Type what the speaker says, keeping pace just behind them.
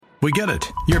We get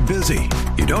it. You're busy.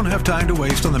 You don't have time to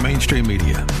waste on the mainstream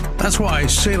media. That's why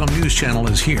Salem News Channel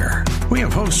is here. We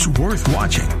have hosts worth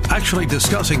watching, actually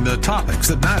discussing the topics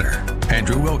that matter.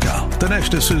 Andrew Wilkow,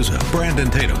 Dinesh D'Souza, Brandon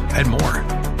Tatum, and more.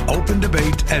 Open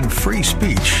debate and free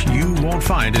speech you won't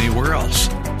find anywhere else.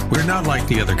 We're not like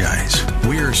the other guys.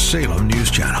 We're Salem News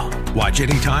Channel. Watch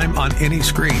anytime on any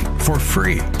screen for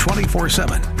free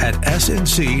 24/7 at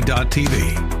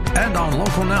snc.tv and on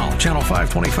Local Now, Channel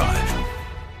 525.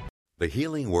 The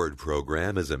Healing Word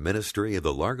program is a ministry of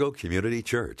the Largo Community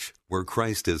Church, where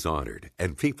Christ is honored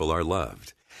and people are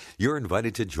loved. You're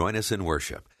invited to join us in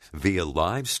worship via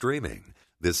live streaming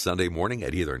this Sunday morning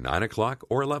at either 9 o'clock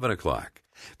or 11 o'clock.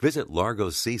 Visit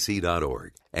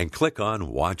largocc.org and click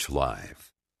on Watch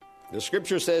Live. The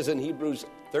scripture says in Hebrews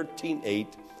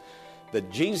 13:8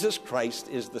 that Jesus Christ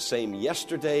is the same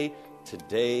yesterday,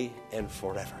 today, and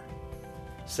forever.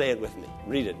 Say it with me.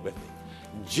 Read it with me.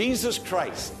 Jesus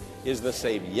Christ is the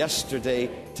same yesterday,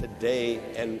 today,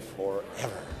 and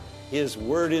forever. His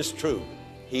word is true.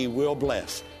 He will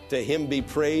bless. To him be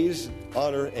praise,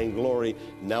 honor, and glory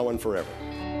now and forever.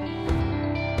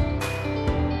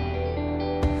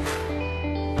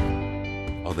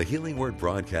 On the Healing Word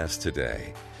broadcast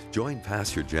today, join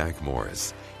Pastor Jack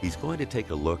Morris. He's going to take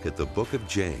a look at the book of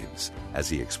James as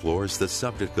he explores the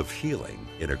subject of healing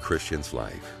in a Christian's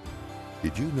life.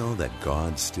 Did you know that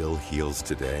God still heals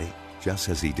today, just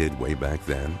as he did way back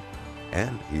then?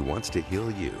 And he wants to heal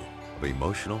you of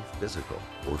emotional, physical,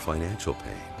 or financial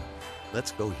pain.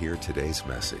 Let's go hear today's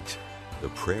message, the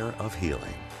prayer of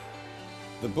healing.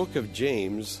 The book of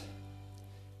James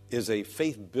is a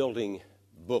faith-building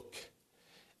book.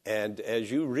 And as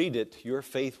you read it, your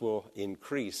faith will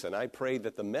increase. And I pray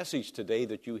that the message today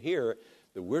that you hear,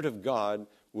 the Word of God,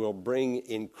 will bring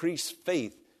increased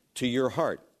faith to your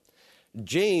heart.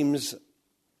 James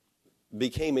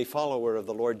became a follower of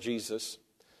the Lord Jesus.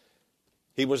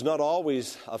 He was not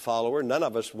always a follower. None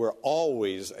of us were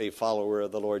always a follower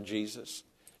of the Lord Jesus.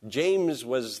 James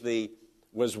was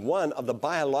one of the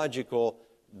biological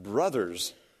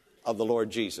brothers of the Lord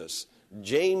Jesus.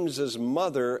 James's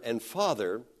mother and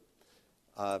father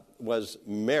was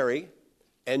Mary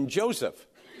and Joseph.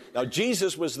 Now,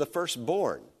 Jesus was the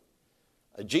firstborn.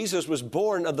 Jesus was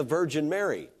born of the Virgin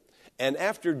Mary. And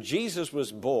after Jesus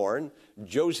was born,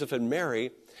 Joseph and Mary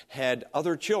had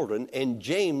other children, and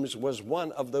James was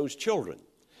one of those children.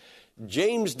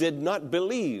 James did not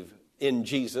believe in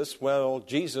Jesus while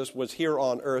Jesus was here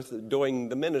on earth doing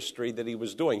the ministry that he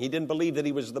was doing. He didn't believe that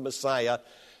he was the Messiah,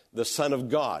 the Son of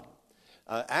God.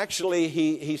 Actually,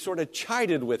 he sort of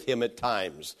chided with him at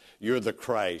times. You're the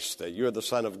Christ. You're the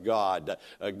Son of God.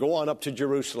 Go on up to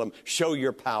Jerusalem. Show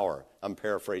your power. I'm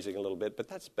paraphrasing a little bit, but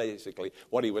that's basically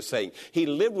what he was saying. He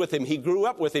lived with him. He grew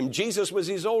up with him. Jesus was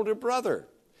his older brother.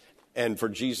 And for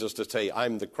Jesus to say,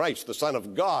 I'm the Christ, the Son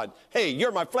of God. Hey,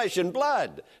 you're my flesh and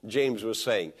blood, James was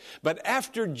saying. But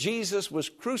after Jesus was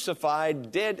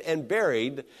crucified, dead, and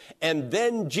buried, and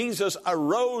then Jesus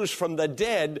arose from the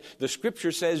dead, the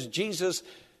scripture says Jesus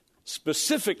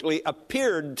specifically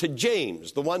appeared to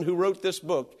James, the one who wrote this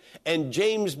book, and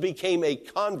James became a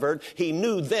convert. He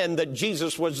knew then that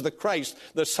Jesus was the Christ,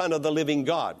 the Son of the living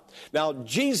God. Now,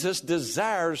 Jesus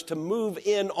desires to move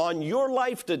in on your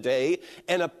life today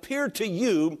and appear to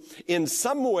you in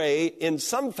some way, in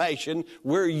some fashion,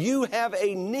 where you have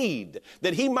a need,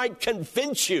 that he might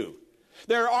convince you.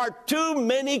 There are too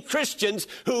many Christians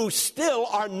who still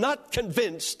are not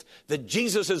convinced that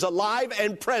Jesus is alive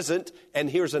and present, and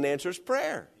here's an answer's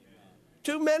prayer.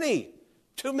 Too many.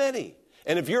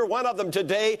 And if you're one of them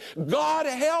today, God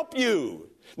help you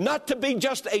not to be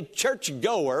just a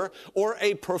churchgoer or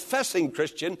a professing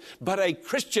Christian, but a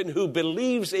Christian who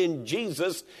believes in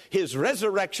Jesus, his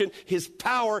resurrection, his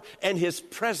power, and his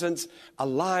presence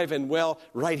alive and well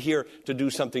right here to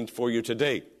do something for you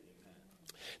today.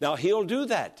 Now, he'll do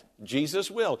that. Jesus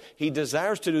will. He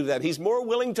desires to do that. He's more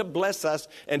willing to bless us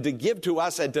and to give to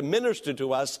us and to minister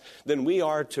to us than we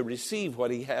are to receive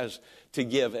what he has to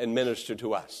give and minister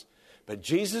to us. But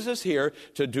Jesus is here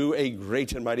to do a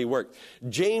great and mighty work.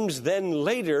 James then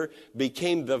later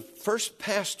became the first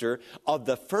pastor of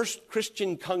the first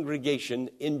Christian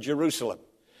congregation in Jerusalem.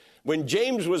 When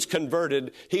James was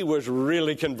converted, he was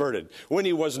really converted. When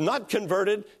he was not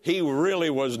converted, he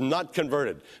really was not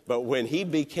converted. But when he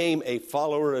became a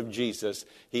follower of Jesus,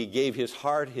 he gave his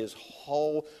heart, his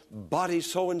whole body,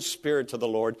 soul, and spirit to the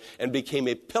Lord and became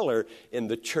a pillar in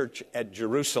the church at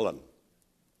Jerusalem.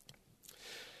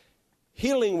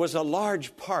 Healing was a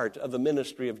large part of the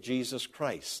ministry of Jesus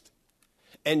Christ.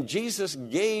 And Jesus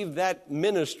gave that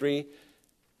ministry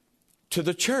to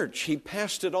the church. He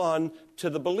passed it on to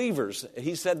the believers.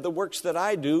 He said, the works that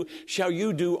I do shall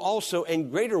you do also,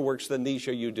 and greater works than these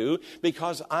shall you do,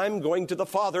 because I'm going to the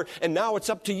Father, and now it's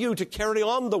up to you to carry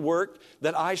on the work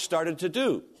that I started to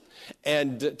do.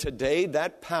 And today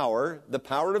that power, the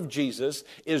power of Jesus,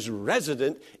 is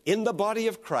resident in the body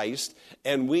of Christ,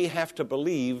 and we have to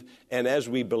believe, and as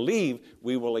we believe,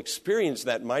 we will experience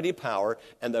that mighty power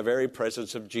and the very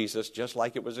presence of Jesus, just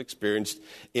like it was experienced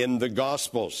in the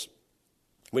Gospels.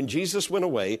 When Jesus went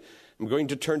away, I'm going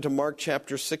to turn to Mark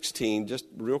chapter 16 just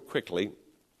real quickly.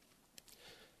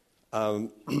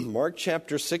 Mark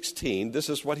chapter 16, this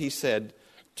is what he said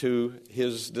to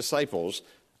his disciples,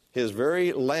 his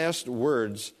very last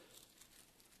words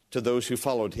to those who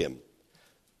followed him.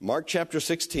 Mark chapter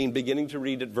 16, beginning to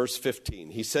read at verse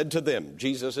 15. He said to them,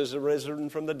 Jesus is risen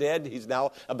from the dead. He's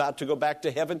now about to go back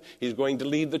to heaven. He's going to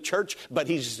leave the church, but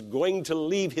he's going to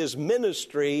leave his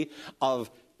ministry of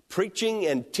preaching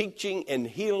and teaching and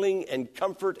healing and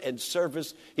comfort and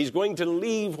service. He's going to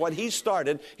leave what he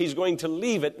started. He's going to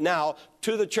leave it now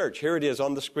to the church. Here it is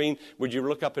on the screen. Would you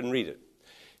look up and read it?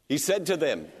 He said to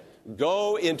them,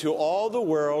 go into all the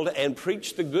world and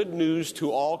preach the good news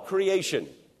to all creation.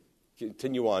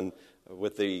 Continue on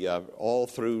with the all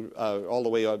the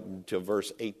way up to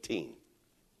verse 18.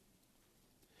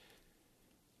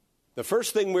 The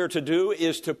first thing we're to do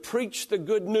is to preach the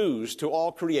good news to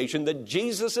all creation that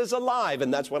Jesus is alive,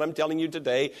 and that's what I'm telling you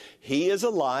today. He is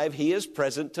alive, he is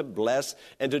present to bless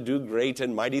and to do great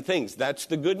and mighty things. That's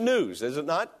the good news, is it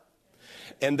not?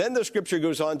 And then the scripture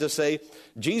goes on to say,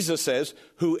 Jesus says,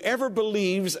 whoever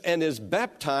believes and is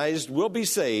baptized will be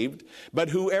saved, but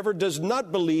whoever does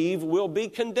not believe will be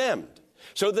condemned.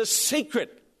 So the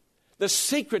secret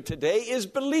today is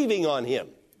believing on him.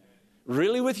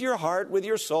 Really with your heart, with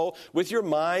your soul, with your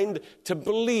mind, to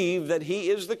believe that he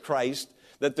is the Christ,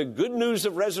 that the good news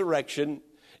of resurrection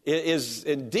is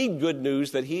indeed good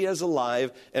news, that he is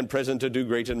alive and present to do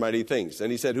great and mighty things.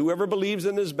 And he said, whoever believes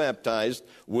and is baptized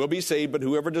will be saved, but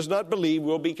whoever does not believe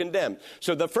will be condemned.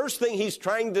 So the first thing he's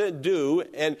trying to do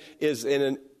and is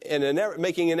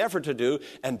making an effort to do,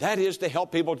 and that is to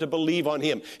help people to believe on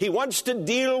him. He wants to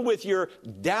deal with your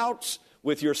doubts,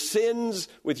 with your sins,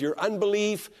 with your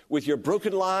unbelief, with your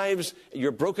broken lives,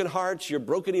 your broken hearts, your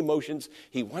broken emotions.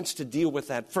 He wants to deal with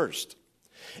that first.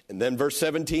 And then verse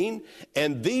 17,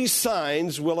 and these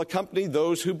signs will accompany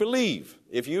those who believe.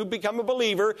 If you become a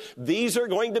believer, these are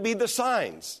going to be the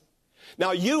signs.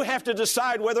 Now you have to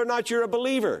decide whether or not you're a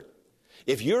believer.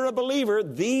 If you're a believer,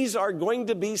 these are going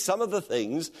to be some of the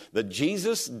things that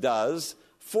Jesus does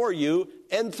for you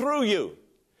and through you.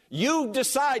 You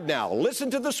decide now. Listen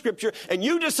to the scripture, and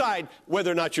you decide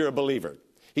whether or not you're a believer.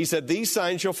 He said, these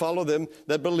signs shall follow them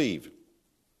that believe.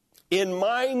 In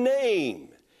my name,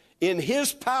 in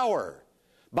his power,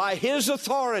 by his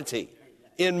authority,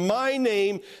 in my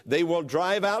name, they will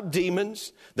drive out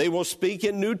demons. They will speak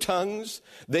in new tongues.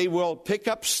 They will pick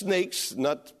up snakes,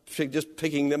 not just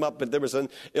picking them up, but there was an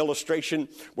illustration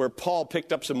where Paul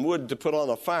picked up some wood to put on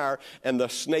a fire, and the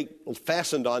snake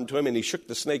fastened onto him, and he shook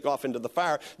the snake off into the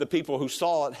fire. The people who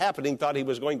saw it happening thought he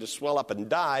was going to swell up and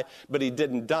die, but he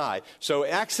didn't die. So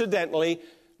accidentally,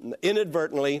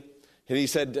 inadvertently, and he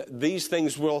said, these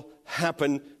things will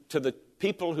happen to the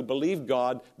people who believe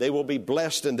God. They will be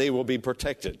blessed and they will be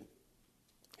protected.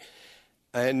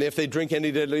 And if they drink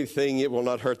any deadly thing, it will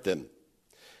not hurt them.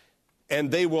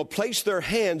 And they will place their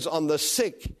hands on the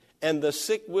sick, and the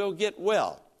sick will get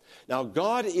well. Now,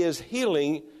 God is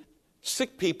healing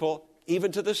sick people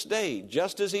even to this day,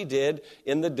 just as he did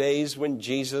in the days when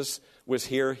Jesus was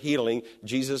here healing.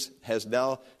 Jesus has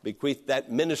now bequeathed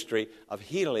that ministry of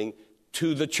healing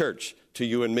to the church, to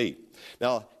you and me.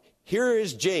 Now, here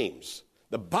is James,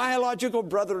 the biological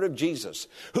brother of Jesus,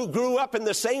 who grew up in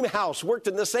the same house, worked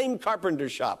in the same carpenter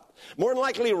shop, more than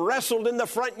likely wrestled in the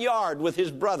front yard with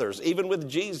his brothers, even with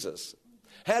Jesus,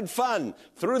 had fun,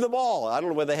 threw the ball. I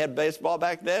don't know whether they had baseball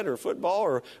back then or football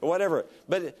or whatever,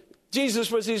 but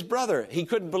Jesus was his brother. He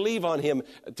couldn't believe on him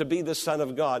to be the Son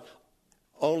of God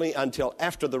only until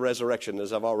after the resurrection,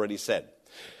 as I've already said.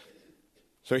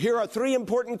 So here are three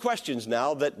important questions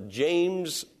now that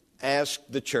James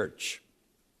asked the church.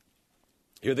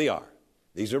 Here they are.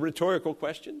 These are rhetorical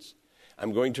questions.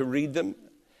 I'm going to read them.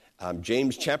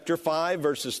 James chapter 5,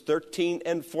 verses 13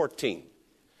 and 14.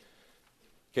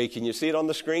 Okay, can you see it on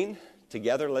the screen?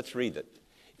 Together, let's read it.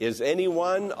 Is any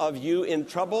one of you in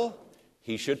trouble?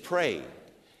 He should pray.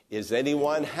 Is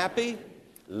anyone happy?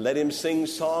 Let him sing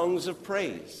songs of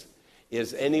praise.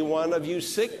 Is any one of you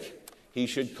sick? He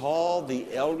should call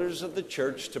the elders of the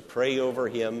church to pray over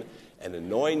him and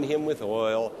anoint him with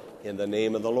oil in the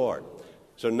name of the Lord.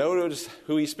 So notice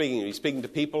who he's speaking to. He's speaking to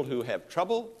people who have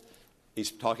trouble,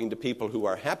 He's talking to people who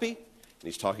are happy, and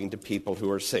he's talking to people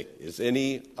who are sick. Is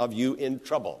any of you in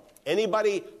trouble?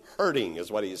 Anybody hurting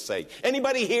is what he's saying.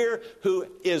 Anybody here who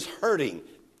is hurting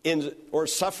or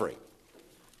suffering?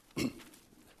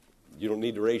 You don't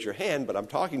need to raise your hand, but I'm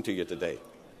talking to you today.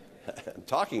 I'm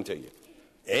talking to you.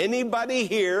 Anybody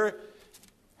here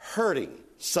hurting,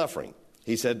 suffering?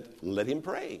 He said, let him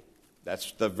pray.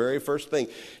 That's the very first thing.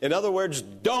 In other words,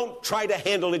 don't try to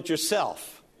handle it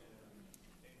yourself.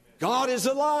 God is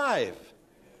alive.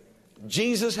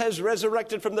 Jesus has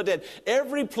resurrected from the dead.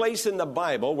 Every place in the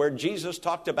Bible where Jesus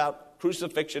talked about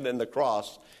crucifixion and the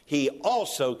cross, he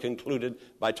also concluded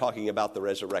by talking about the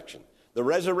resurrection. The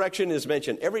resurrection is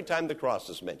mentioned every time the cross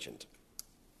is mentioned.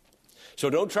 So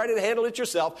don't try to handle it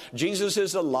yourself. Jesus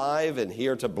is alive and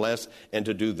here to bless and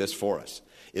to do this for us.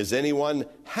 Is anyone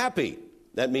happy?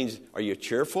 That means, are you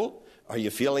cheerful? Are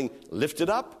you feeling lifted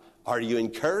up? Are you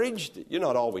encouraged? You're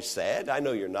not always sad. I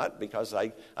know you're not, because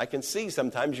I can see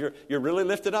sometimes you're really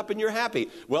lifted up and you're happy.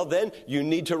 Well, then you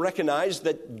need to recognize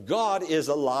that God is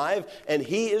alive and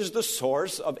he is the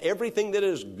source of everything that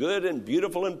is good and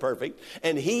beautiful and perfect.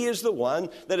 And he is the one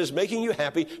that is making you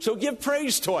happy. So give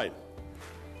praise to him.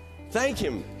 Thank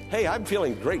him. Hey, I'm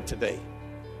feeling great today.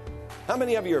 How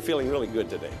many of you are feeling really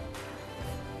good today?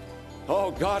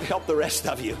 Oh, God help the rest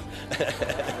of you.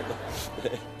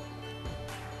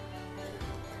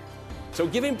 So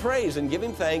give him praise and give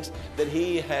him thanks that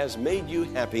he has made you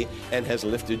happy and has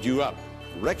lifted you up.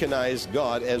 Recognize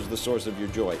God as the source of your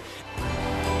joy.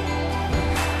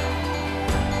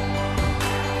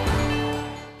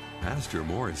 Pastor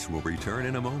Morris will return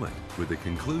in a moment with the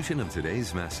conclusion of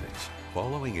today's message,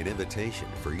 following an invitation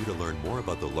for you to learn more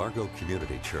about the Largo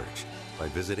Community Church by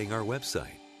visiting our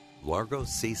website,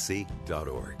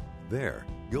 largocc.org. There,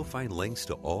 you'll find links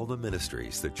to all the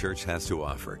ministries the church has to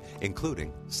offer,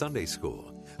 including Sunday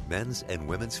school, men's and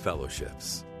women's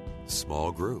fellowships,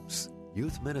 small groups,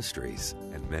 youth ministries,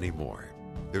 and many more.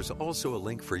 There's also a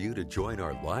link for you to join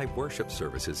our live worship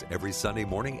services every Sunday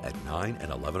morning at 9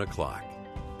 and 11 o'clock.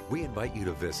 We invite you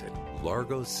to visit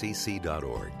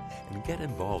largocc.org and get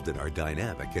involved in our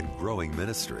dynamic and growing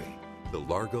ministry, the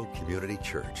Largo Community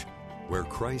Church, where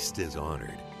Christ is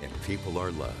honored and people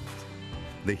are loved.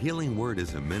 The Healing Word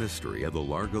is a ministry of the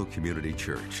Largo Community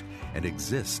Church and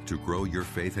exists to grow your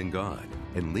faith in God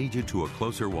and lead you to a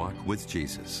closer walk with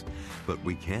Jesus. But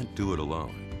we can't do it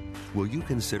alone. Will you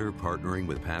consider partnering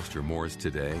with Pastor Morris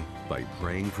today by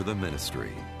praying for the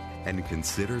ministry? And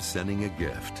consider sending a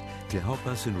gift to help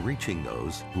us in reaching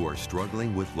those who are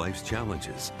struggling with life's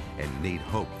challenges and need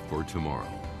hope for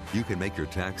tomorrow. You can make your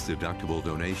tax-deductible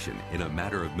donation in a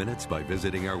matter of minutes by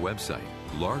visiting our website,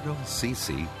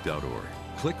 largocc.org.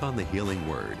 Click on the Healing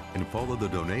Word and follow the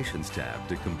Donations tab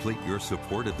to complete your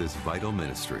support of this vital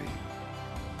ministry.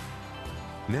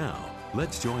 Now,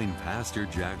 let's join Pastor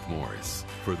Jack Morris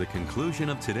for the conclusion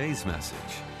of today's message.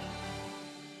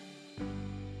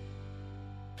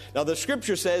 Now, the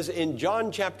scripture says in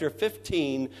John chapter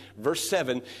 15, verse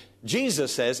 7,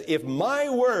 Jesus says, if my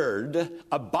word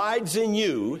abides in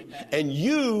you and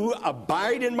you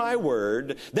abide in my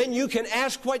word, then you can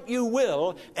ask what you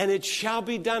will and it shall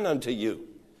be done unto you.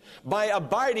 By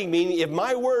abiding, meaning if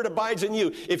my word abides in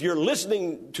you, if you're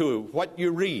listening to what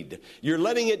you read, you're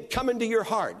letting it come into your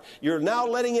heart, you're now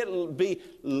letting it be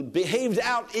behaved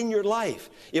out in your life.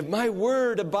 If my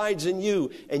word abides in you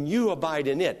and you abide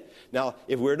in it. Now,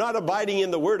 if we're not abiding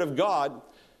in the word of God,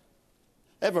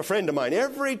 I have a friend of mine,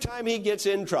 every time he gets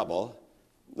in trouble,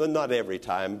 well, not every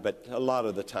time, but a lot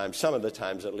of the time, some of the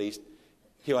times at least,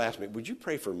 he'll ask me, would you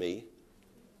pray for me?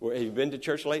 Have you been to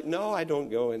church late? No, I don't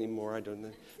go anymore. I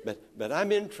don't. But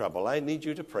I'm in trouble. I need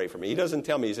you to pray for me. He doesn't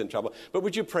tell me he's in trouble, but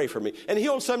would you pray for me? And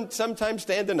he'll sometimes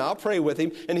stand and I'll pray with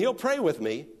him, and he'll pray with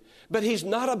me. But he's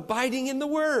not abiding in the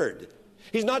Word.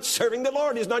 He's not serving the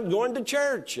Lord. He's not going to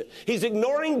church. He's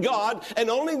ignoring God, and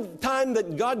only time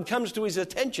that God comes to his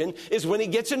attention is when he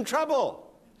gets in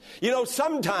trouble. You know,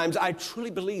 sometimes I truly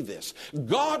believe this.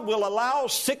 God will allow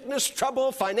sickness,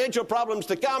 trouble, financial problems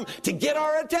to come to get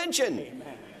our attention.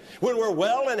 Amen. When we're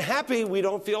well and happy, we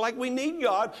don't feel like we need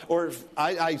God. Or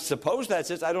I suppose that's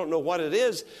it. I don't know what it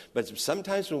is. But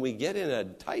sometimes when we get in a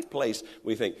tight place,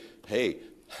 we think, hey,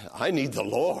 I need the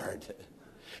Lord.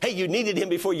 Hey, you needed him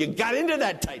before you got into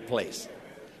that tight place.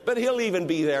 But he'll even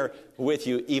be there with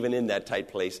you, even in that tight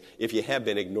place, if you have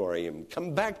been ignoring him.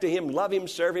 Come back to him, love him,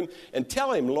 serve him, and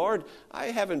tell him, Lord, I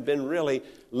haven't been really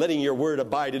letting your word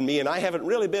abide in me, and I haven't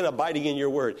really been abiding in your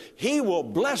word. He will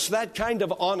bless that kind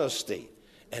of honesty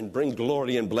and bring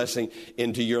glory and blessing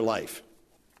into your life.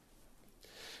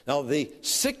 Now, the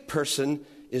sick person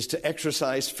is to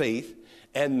exercise faith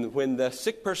And when the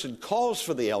sick person calls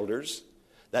for the elders,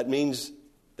 that means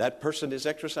that person is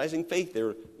exercising faith.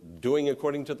 They're doing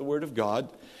according to the Word of God.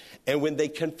 And when they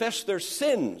confess their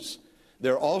sins,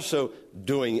 they're also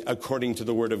doing according to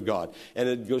the Word of God. And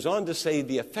it goes on to say,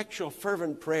 the effectual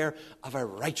fervent prayer of a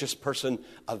righteous person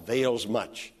avails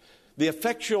much. The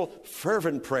effectual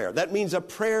fervent prayer, that means a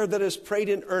prayer that is prayed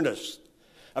in earnest.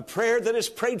 A prayer that is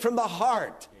prayed from the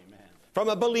heart, Amen. From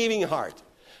a believing heart.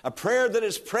 A prayer that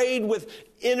is prayed with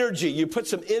energy. You put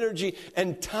some energy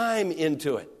and time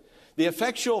into it. The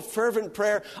effectual fervent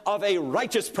prayer of a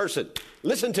righteous person.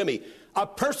 Listen to me. A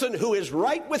person who is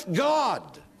right with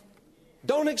God.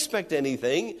 Don't expect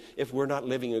anything if we're not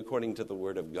living according to the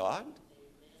Word of God.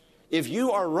 If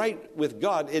you are right with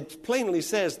God, it plainly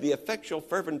says the effectual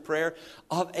fervent prayer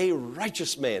of a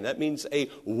righteous man. That means a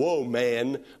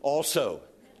woman also.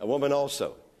 A woman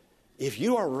also. If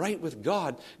you are right with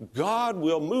God, God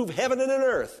will move heaven and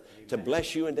earth to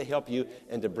bless you and to help you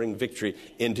and to bring victory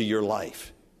into your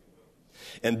life.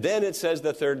 And then it says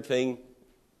the third thing,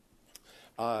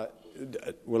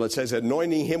 it says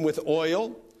anointing him with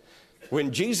oil.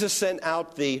 When Jesus sent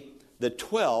out the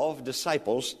 12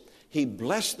 disciples, he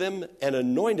blessed them and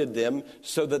anointed them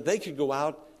so that they could go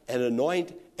out and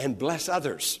anoint and bless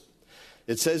others.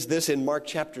 It says this in Mark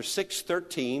chapter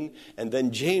 6:13, and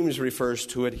then James refers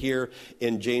to it here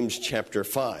in James chapter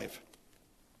 5.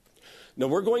 Now,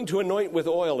 we're going to anoint with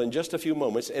oil in just a few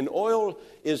moments, and oil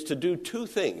is to do two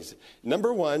things.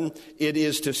 Number one, it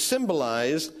is to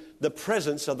symbolize the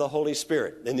presence of the Holy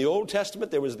Spirit. In the Old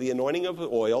Testament, there was the anointing of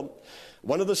oil.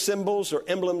 One of the symbols or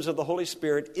emblems of the Holy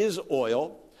Spirit is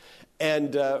oil.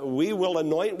 And we will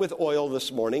anoint with oil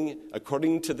this morning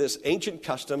according to this ancient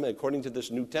custom, according to this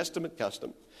New Testament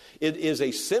custom. It is a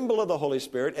symbol of the Holy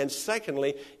Spirit. And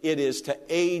secondly, it is to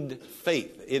aid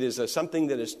faith. It is something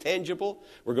that is tangible.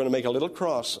 We're going to make a little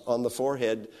cross on the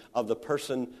forehead of the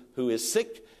person who is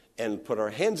sick and put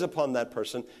our hands upon that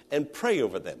person and pray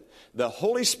over them. The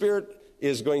Holy Spirit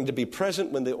is going to be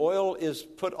present when the oil is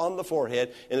put on the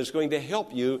forehead, and it's going to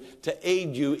help you, to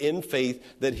aid you in faith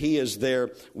that he is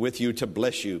there with you to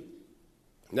bless you.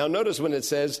 Now notice when it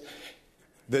says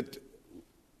that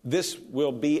this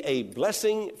will be a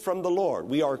blessing from the Lord.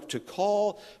 We are to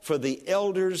call for the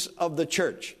elders of the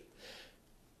church.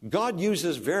 God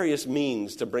uses various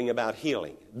means to bring about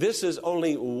healing. This is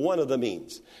only one of the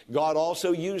means. God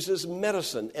also uses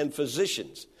medicine and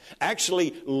physicians.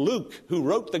 Actually, Luke, who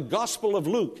wrote the Gospel of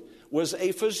Luke, was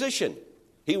a physician.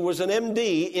 He was an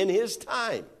MD in his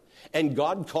time. And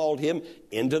God called him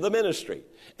into the ministry.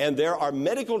 And there are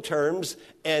medical terms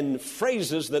and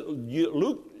phrases that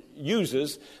Luke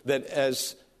uses that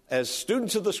as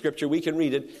students of the Scripture, we can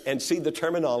read it and see the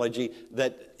terminology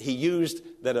that he used,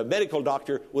 that a medical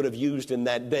doctor would have used in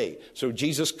that day. So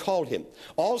Jesus called him.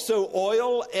 Also,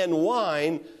 oil and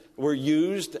wine were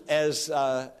used as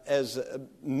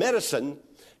medicine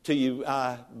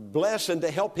to bless and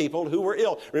to help people who were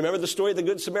ill. Remember the story of the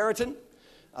Good Samaritan?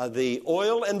 The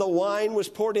oil and the wine was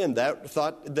poured in. That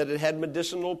thought that it had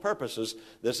medicinal purposes.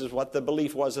 This is what the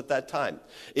belief was at that time.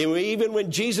 Even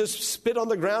when Jesus spit on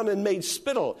the ground and made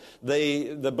spittle,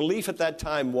 the belief at that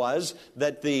time was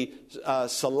that the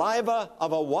saliva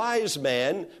of a wise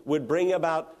man would bring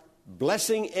about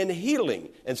blessing and healing.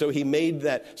 And so he made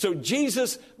that. So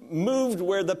Jesus moved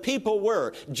where the people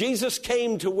were. Jesus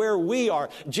came to where we are.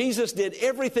 Jesus did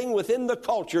everything within the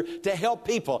culture to help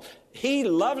people. He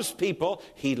loves people.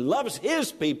 He loves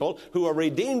his people who are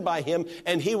redeemed by him,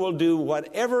 and he will do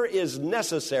whatever is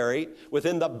necessary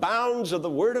within the bounds of the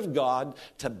Word of God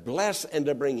to bless and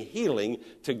to bring healing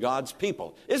to God's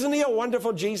people. Isn't he a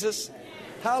wonderful Jesus? Amen.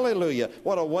 Hallelujah.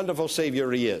 What a wonderful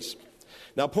Savior he is.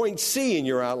 Now, point C in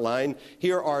your outline,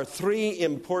 here are three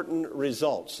important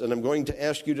results. And I'm going to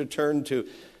ask you to turn to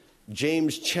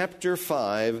James chapter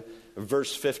 5,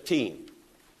 verse 15.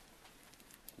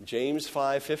 James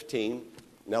 5:15.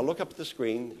 Now look up at the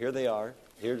screen. Here they are.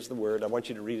 Here's the word. I want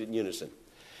you to read it in unison.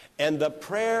 And the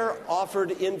prayer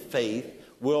offered in faith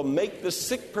will make the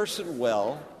sick person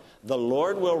well. The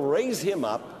Lord will raise him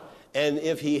up. And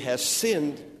if he has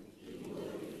sinned,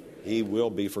 he will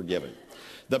be forgiven.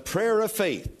 The prayer of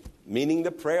faith, meaning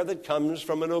the prayer that comes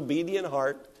from an obedient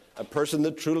heart, a person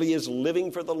that truly is living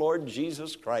for the Lord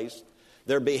Jesus Christ.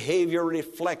 Their behavior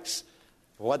reflects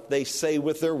what they say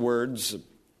with their words.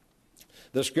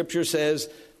 The Scripture says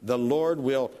the Lord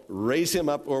will raise him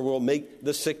up or will make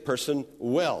the sick person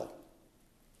well.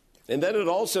 And then it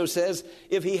also says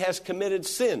if he has committed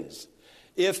sins.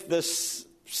 If the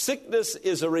sickness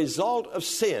is a result of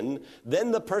sin,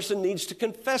 then the person needs to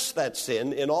confess that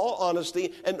sin in all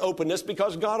honesty and openness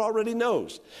because God already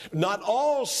knows. Not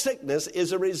all sickness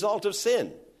is a result of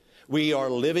sin. We are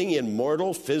living in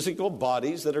mortal physical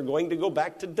bodies that are going to go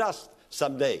back to dust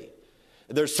someday.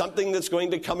 There's something that's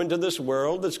going to come into this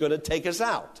world that's going to take us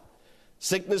out.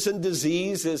 Sickness and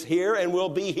disease is here and will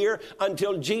be here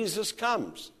until Jesus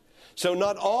comes. So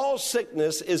not all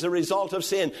sickness is a result of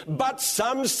sin, but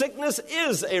some sickness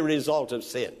is a result of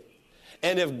sin.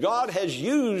 And if God has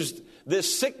used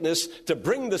this sickness to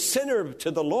bring the sinner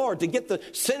to the Lord, to get the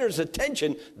sinner's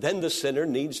attention, then the sinner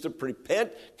needs to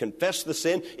repent, confess the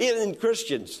sin. And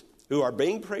Christians who are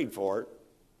being prayed for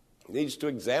needs to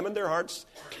examine their hearts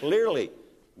clearly.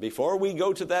 Before we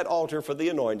go to that altar for the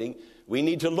anointing, we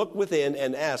need to look within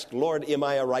and ask, Lord, am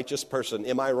I a righteous person?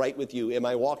 Am I right with you? Am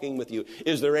I walking with you?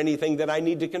 Is there anything that I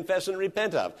need to confess and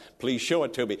repent of? Please show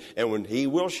it to me. And when he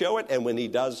will show it, and when he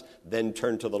does, then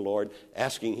turn to the Lord,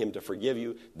 asking him to forgive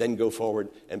you, then go forward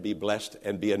and be blessed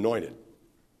and be anointed.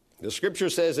 The scripture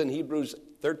says in Hebrews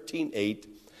 13:8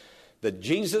 that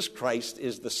Jesus Christ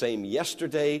is the same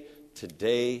yesterday,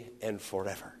 today, and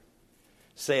forever.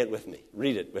 Say it with me.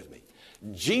 Read it with me.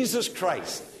 Jesus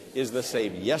Christ is the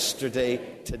same yesterday,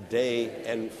 today,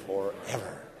 and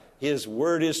forever. His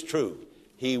word is true.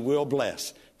 He will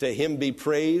bless. To him be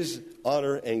praise,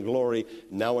 honor, and glory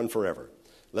now and forever.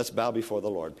 Let's bow before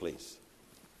the Lord, please.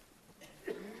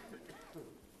 Father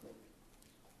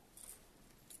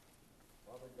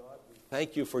God, we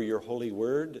thank you for your holy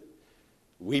word.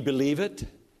 We believe it.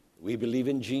 We believe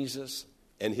in Jesus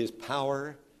and his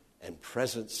power and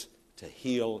presence to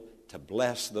heal, to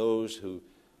bless those who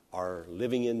are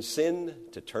living in sin,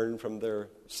 to turn from their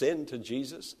sin to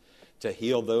Jesus, to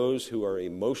heal those who are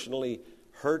emotionally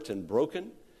hurt and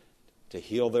broken, to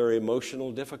heal their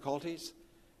emotional difficulties,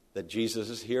 that Jesus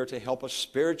is here to help us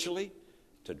spiritually,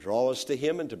 to draw us to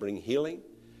him and to bring healing.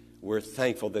 We're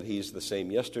thankful that he's the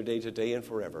same yesterday, today, and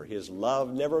forever. His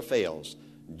love never fails.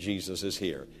 Jesus is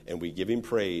here, and we give him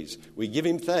praise. We give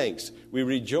him thanks. We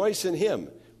rejoice in him.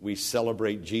 We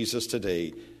celebrate Jesus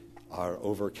today, our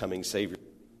overcoming Savior.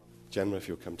 Gentlemen, if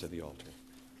you'll come to the altar.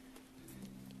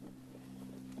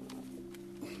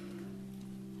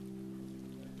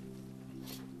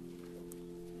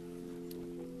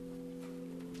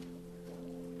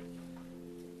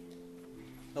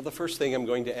 Now, the first thing I'm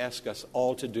going to ask us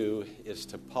all to do is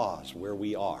to pause where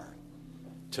we are,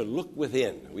 to look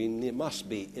within. We must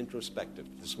be introspective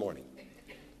this morning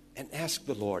and ask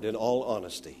the Lord in all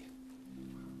honesty,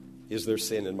 is there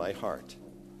sin in my heart?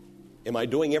 Am I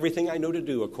doing everything I know to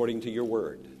do according to your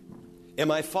word? Am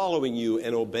I following you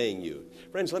and obeying you?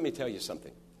 Friends, let me tell you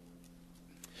something.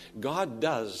 God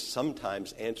does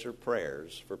sometimes answer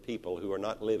prayers for people who are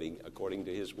not living according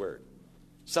to his word.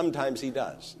 Sometimes he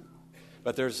does.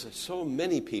 But there's so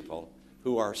many people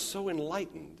who are so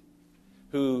enlightened,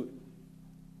 who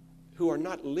are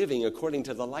not living according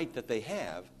to the light that they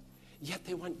have, yet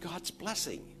they want God's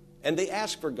blessing, and they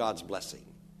ask for God's blessing.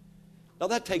 Now,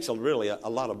 that takes a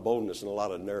lot of boldness and a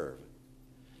lot of nerve.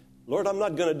 Lord, I'm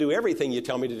not going to do everything you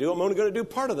tell me to do. I'm only going to do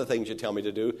part of the things you tell me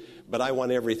to do, but I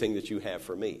want everything that you have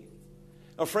for me.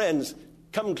 Now, friends,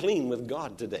 come clean with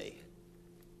God today.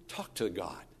 Talk to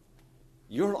God.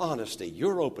 Your honesty,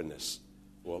 your openness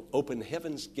will open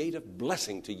heaven's gate of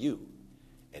blessing to you,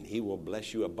 and he will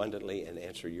bless you abundantly and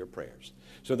answer your prayers.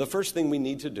 So the first thing we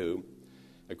need to do,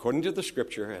 according to the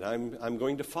scripture, and I'm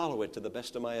going to follow it to the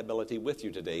best of my ability with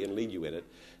you today and lead you in it,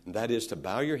 and that is to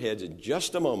bow your heads in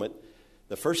just a moment.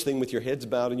 The first thing, with your heads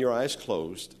bowed and your eyes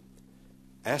closed,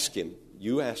 ask him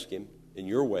in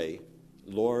your way,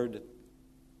 Lord,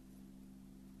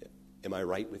 am I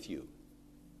right with you?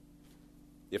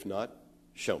 If not,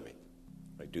 show me.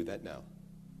 Right, do that now.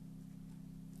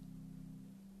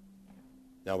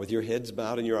 Now, with your heads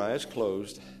bowed and your eyes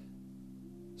closed,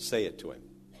 say it to him.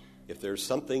 If there's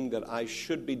something that I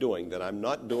should be doing that I'm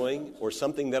not doing, or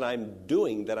something that I'm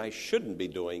doing that I shouldn't be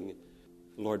doing,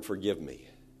 Lord, forgive me.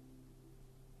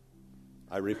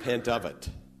 I repent of it.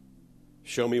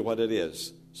 Show me what it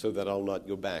is so that I'll not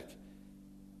go back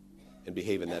and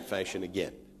behave in that fashion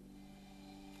again.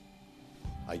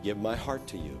 I give my heart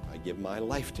to you. I give my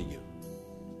life to you.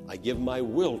 I give my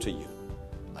will to you.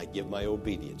 I give my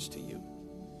obedience to you.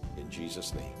 In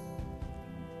Jesus' name,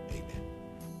 amen.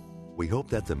 We hope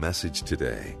that the message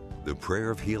today, the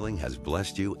prayer of healing, has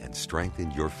blessed you and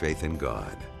strengthened your faith in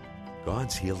God.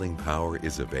 God's healing power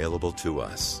is available to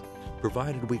us,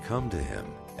 provided we come to him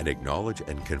and acknowledge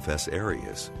and confess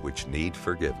areas which need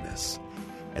forgiveness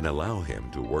and allow him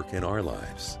to work in our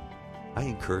lives. I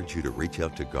encourage you to reach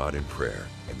out to God in prayer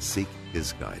and seek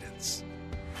his guidance.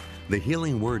 The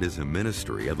Healing Word is a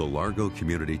ministry of the Largo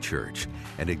Community Church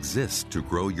and exists to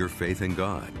grow your faith in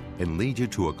God and lead you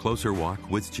to a closer walk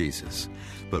with Jesus.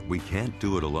 But we can't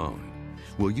do it alone.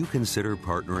 Will you consider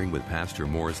partnering with Pastor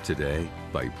Morris today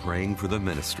by praying for the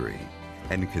ministry?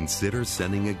 And consider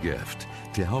sending a gift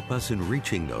to help us in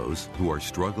reaching those who are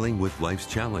struggling with life's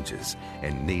challenges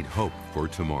and need hope for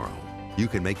tomorrow. You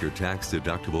can make your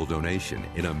tax-deductible donation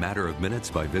in a matter of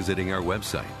minutes by visiting our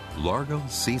website,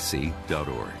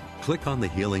 largocc.org. Click on the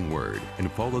Healing Word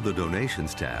and follow the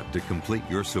Donations tab to complete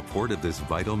your support of this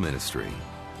vital ministry.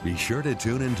 Be sure to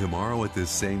tune in tomorrow at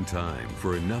this same time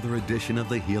for another edition of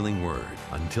the Healing Word.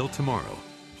 Until tomorrow,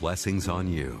 blessings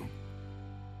on you.